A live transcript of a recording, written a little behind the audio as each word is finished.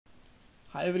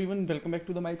Hi everyone, welcome back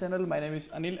to my channel. My name is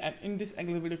Anil, and in this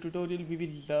Angular video tutorial we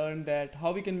will learn that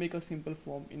how we can make a simple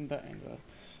form in the Angular.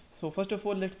 So first of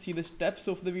all, let's see the steps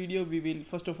of the video.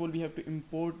 First of all we have to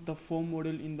import the form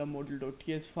model in the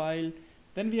model.ts file.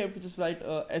 Then we have to just write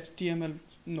a HTML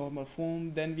normal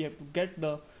form. Then we have to get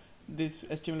this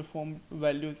HTML form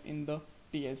values in the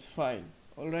TS file.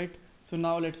 Alright, so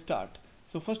now let's start.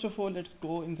 So first of all, let's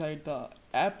go inside the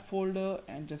app folder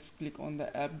and just click on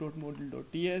the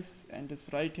app.model.ts and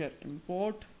just write here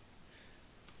import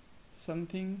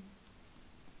something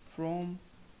from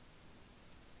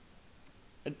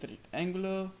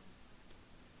 @Angular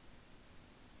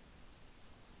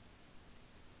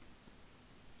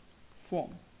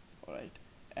form. Alright,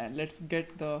 and let's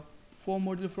get the form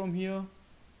model from here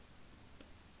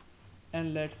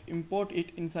and let's import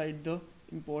it inside the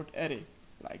import array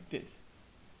like this.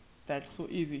 That's so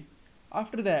easy.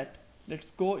 After that,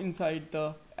 let's go inside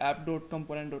the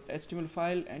app.component.html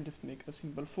file and just make a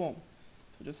simple form.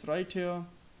 So just write here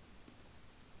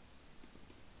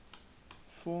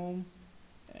form,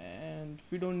 and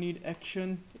we don't need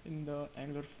action in the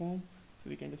Angular form, so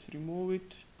we can just remove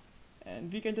it,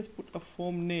 and we can just put a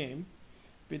form name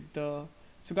with the.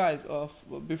 So guys,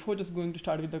 before just going to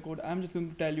start with the code, I'm just going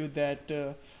to tell you that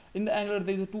in the Angular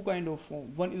there is a two kind of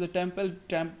form. One is a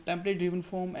template driven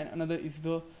form, and another is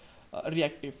the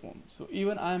reactive form. So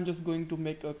even I am just going to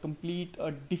make a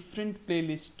different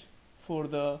playlist for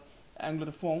the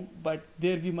Angular form, but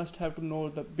there we must have to know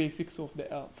the basics of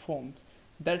the forms.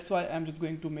 That's why I'm just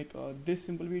going to make this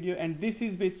simple video, and this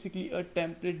is basically a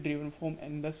template driven form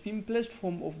and the simplest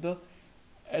form of the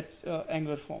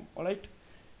Angular form. Alright,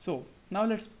 so now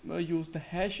let's use the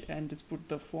hash and just put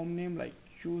the form name like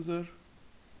user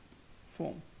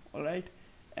form. Alright,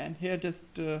 and here just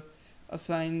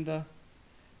assign the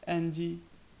ng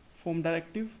form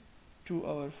directive to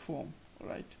our form.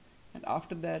 Alright, and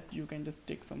after that you can just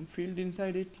take some field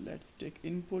inside it. Let's take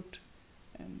input,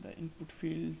 and the input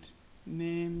field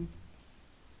name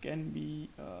can be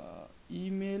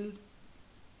email.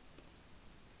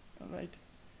 Alright,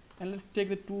 and let's take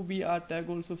the to_br tag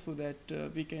also, so that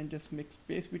we can just make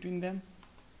space between them.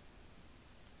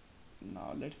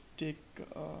 Now let's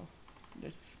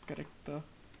correct the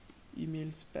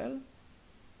email spell,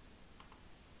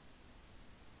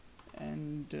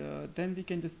 and then we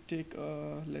can just take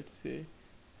let's say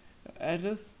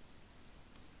address,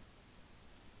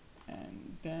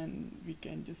 and then we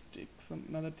can just take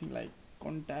another thing like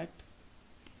contact.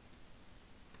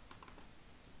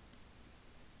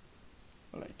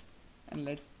 Alright, and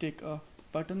let's take a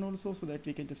button also, so that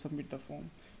we can just submit the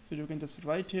form. So you can just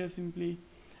write here simply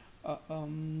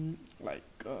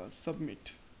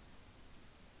submit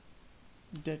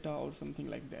data or something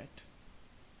like that.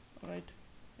 Alright,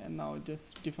 and now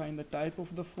just define the type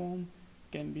of the form,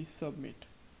 can be submit.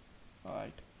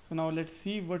 Alright, so now let's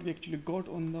see what we actually got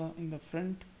on in the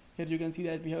front. Here you can see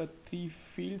that we have 3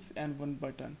 fields and 1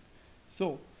 button.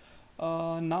 So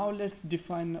now let's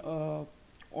define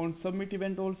on submit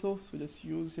event also. So just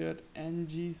use here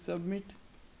ng submit,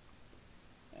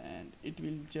 and it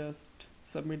will just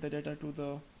submit the data to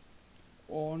the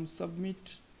on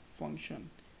submit function,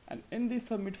 and in this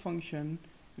submit function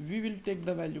we will take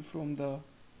the value from the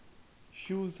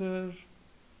user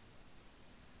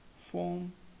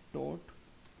form dot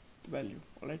value.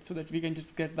 Alright, so that we can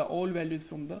just get the all values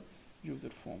from the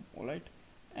user form. Alright,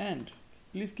 and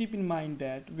please keep in mind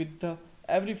that with the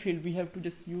every field we have to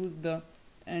just use the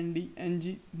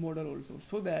ng model also,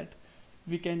 so that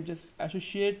we can just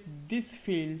associate this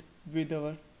field with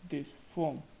our this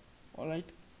form.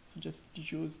 Alright, so just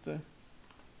use the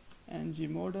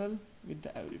ng model with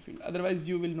the every field, otherwise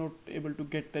you will not able to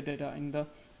get the data in the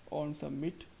on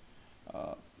submit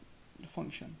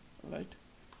function. Alright,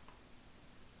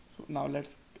 so now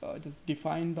let's just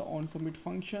define the on submit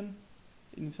function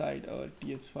inside our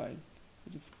ts file.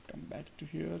 So just come back to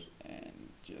here and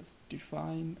just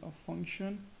define a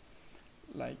function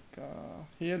like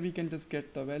here we can just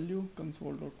get the value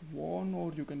console.1,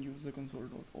 or you can use the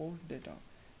console.all data,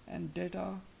 and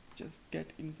data just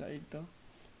get inside the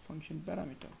function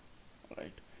parameter.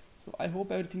 Alright, so I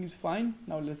hope everything is fine.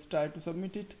 Now let's try to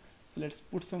submit it. So let's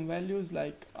put some values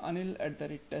like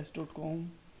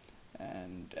anil@test.com,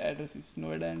 and address is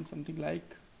Noida and something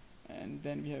like, and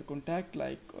then we have contact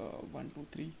like 1 2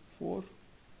 3 4,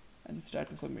 and just try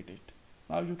to submit it.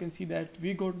 Now you can see that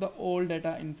we got the all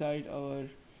data inside our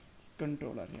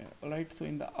controller here. Alright, so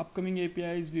in the upcoming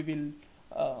APIs we will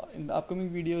in the upcoming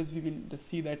videos we will just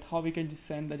see that how we can just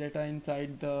send the data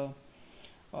inside the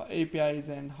APIs,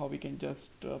 and how we can just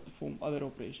perform other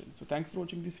operations. So thanks for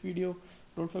watching this video.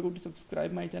 Don't forget to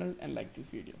subscribe my channel and like this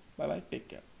video. Bye bye, take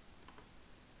care.